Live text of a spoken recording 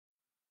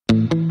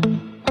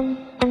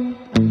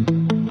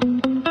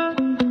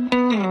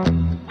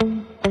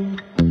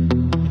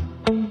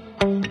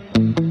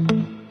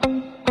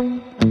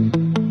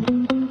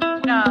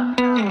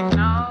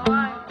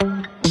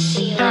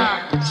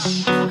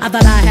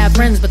have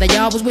friends, but they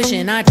all was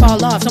wishing I'd fall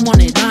off. Some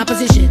wanted my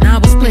position, I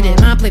was split it.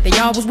 My plate, they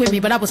all was with me,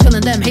 but I was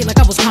feeling them hate like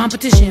I was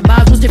competition.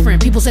 Vibes was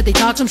different, people said they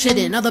talked some shit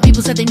in. Other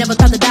people said they never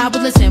thought that I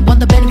would listen. Want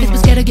the benefits, but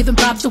scared of giving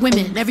props to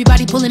women.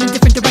 Everybody pulling in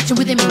different direction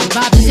within me.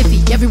 Vibes is iffy,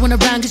 everyone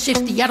around is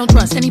shifty. I don't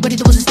trust anybody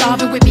that wasn't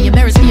starving with me.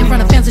 Embarrass me in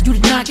front of fans that you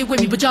did not get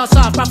with me. But y'all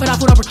soft, profit off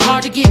what I worked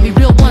hard to give me.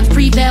 Real ones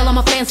prevail, I'm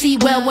a fan, see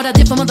well what I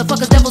did for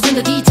motherfuckers, devils in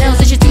the details.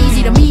 This shit's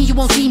easy to me, you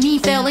won't see me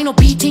fail. Ain't no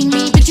beating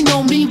me, bitch, you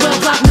know me well.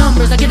 Block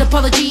numbers, I get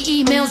apology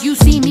emails. You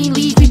see me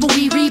leave people,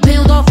 we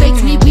rebuild. All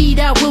fakes we weed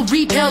out, we'll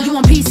repel. You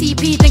on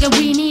PCP thinking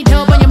we need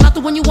help, and you're not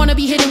the one you wanna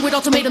be hitting with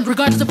ultimatums.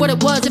 Regardless of what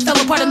it was, it fell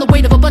apart in the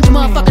weight of a bunch of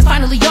motherfuckers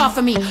finally off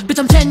of me. Bitch,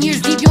 I'm 10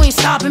 years deep, you ain't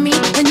stopping me.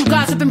 And you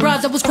gossiping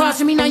broads that was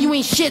crossing me. Now you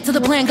ain't shit to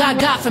the plan God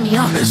got for me,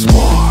 huh? It's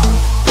more.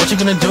 What you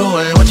gonna do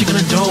it? What you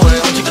gonna do it?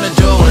 What you gonna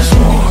do it? It's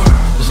more.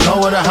 There's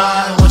nowhere to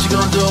hide. What you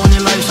gonna do when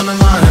your life's on the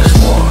line? It's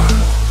more.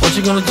 What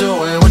you gonna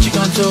do it? What you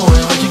gonna do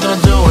it? What you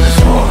gonna do it?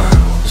 It's more.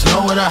 There's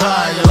nowhere to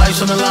hide. Your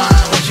life's on the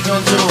line. What you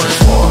gonna do it?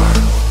 It's more.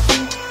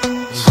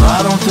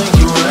 I don't think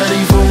you're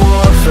ready for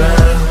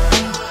warfare.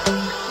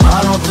 I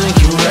don't think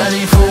you're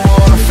ready for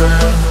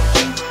warfare.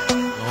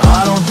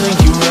 I don't think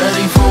you're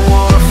ready for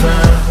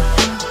warfare.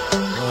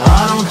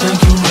 I don't think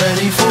you're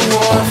ready for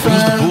warfare.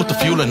 Who's the booth, the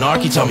fuel,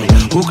 anarchy? Tell me,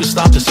 who could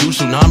stop this huge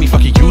tsunami?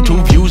 Fuck your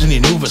YouTube views and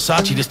your new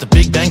Versace. This the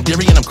Big Bang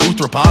Theory and I'm cool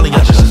through poly.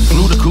 I just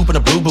flew the coupe in a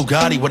blue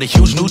Bugatti with a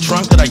huge new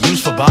trunk that I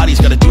use for bodies.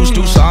 Got a deuce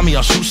on me,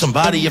 I'll shoot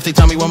somebody if they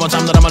tell me one more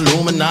time that I'm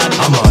Illuminati.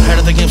 I'm ahead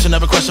of the game, so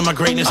never question my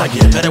greatness. I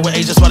get better with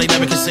age, that's why they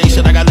never can say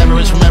shit. I got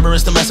leverage from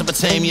Everest to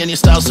Mesopotamia, and your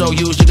style so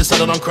huge you can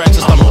sell it on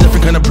Craigslist. I'm a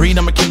different kind of breed,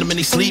 I'm a kingdom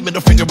in sleep.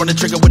 Middle finger on the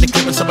trigger with the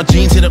clip inside my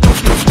jeans. Hit it,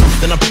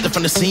 then I picked it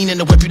from the scene in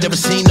the whip you never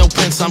seen. No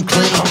prints, I'm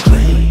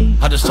clean.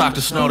 I just talk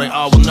to snow, they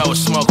all will know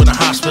it's smoke when the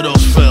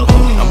hospital's filled.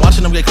 I'm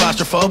watching them get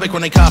claustrophobic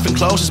when they coughing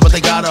closest, but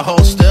they gotta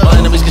hold still. My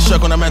enemies get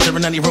shook when I'm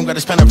entering any room. Got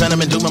this pen of venom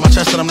and doom in my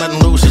chest that I'm letting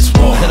loose. It's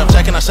war. Hit up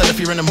tech and I said if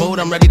you're in the mood,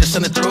 I'm ready to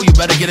send it through. You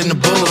better get in the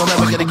booth. Don't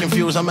ever get it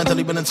confused. I'm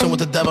mentally been in tune with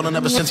the devil, and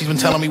ever since he's been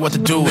telling me what to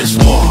do. It's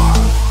war.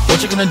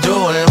 What you gonna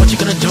do it? What you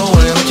gonna do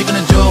it? What you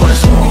gonna do it?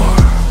 It's war.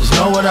 There's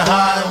nowhere to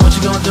hide. What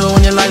you gonna do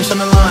when your life's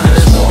on the line?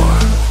 It's war.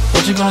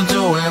 What you gonna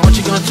do it? What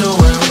you gonna do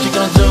it? What you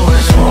gonna do it?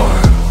 It's war.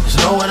 There's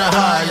nowhere to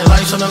hide. Your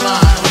life's on the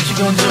line. What you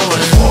gonna do it?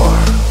 It's war.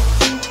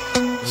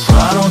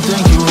 I don't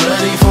think you're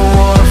ready for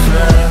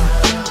warfare.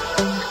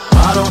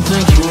 I don't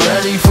think you're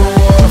ready for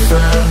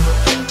warfare.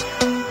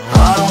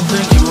 I don't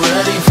think you're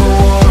ready for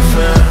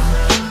warfare.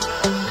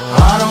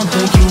 I don't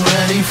think you're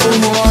ready for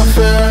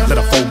warfare. Let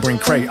a foe bring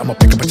cray, I'ma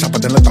pick up a chopper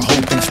then let the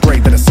whole thing spray.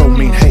 That is so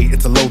mean, hey,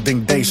 it's a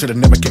loading day. Should've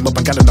never came up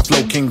and got in the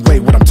flow king way.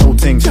 What I'm told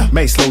things,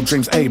 made slow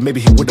dreams, ayy. Maybe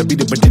he would've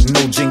beat it but didn't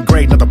know Jing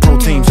Gray. Another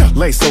protein,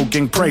 lay so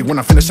gang pray. When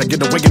I finish I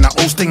get away and I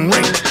owe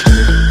stingray.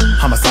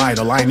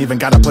 Homicidal, I ain't even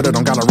gotta put it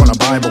on, gotta run a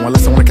Bible.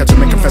 Unless I wanna catch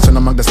him in confession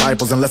among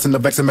disciples, and lessen the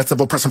vex and mess of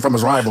oppression from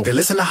his rival. They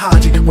listen to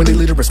Haji, when they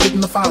leader is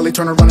spitting the file. They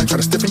turn around and try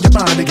to stiffen your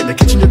body. Get in the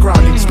kitchen, you're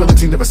groggy. Spilling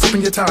tea, never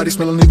sipping your toddy.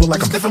 Smelling evil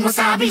like I'm sniffing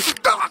wasabi.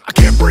 I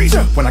can't breathe.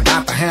 When I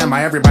got the ham,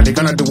 everybody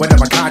gonna do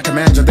whatever God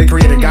commands you. They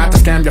created God to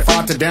scam you,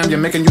 fought to damn you,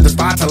 making you the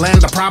spot to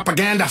land the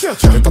propaganda.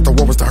 They thought the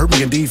war was to hurt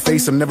me and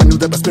deface him. Never knew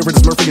that my spirit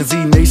is Murphy and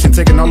Z Nation.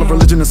 Taking all of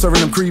religion and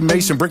serving them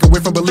cremation. Break away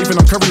from believing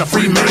I'm curving a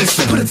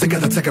Freemason. Put it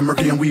together, taking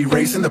Murky and we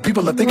racing. The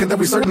people are thinking that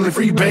we certainly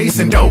free base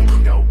and dope.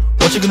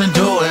 What you gonna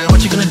do it?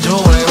 What you gonna do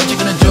it? What you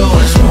gonna do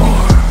it? It's more.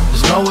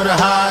 There's nowhere to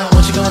hide.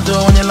 What you gonna do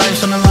when your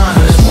life's on the line?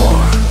 It's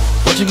more.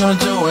 What you gonna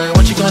do it?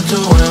 What you gonna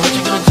do it? What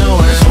you gonna do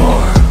it? It's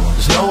more.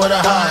 There's nowhere to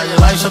hide. Your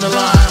life's on the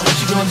line. What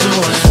you gonna do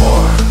it? It's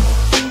more.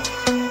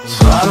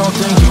 I don't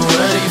think you're ready.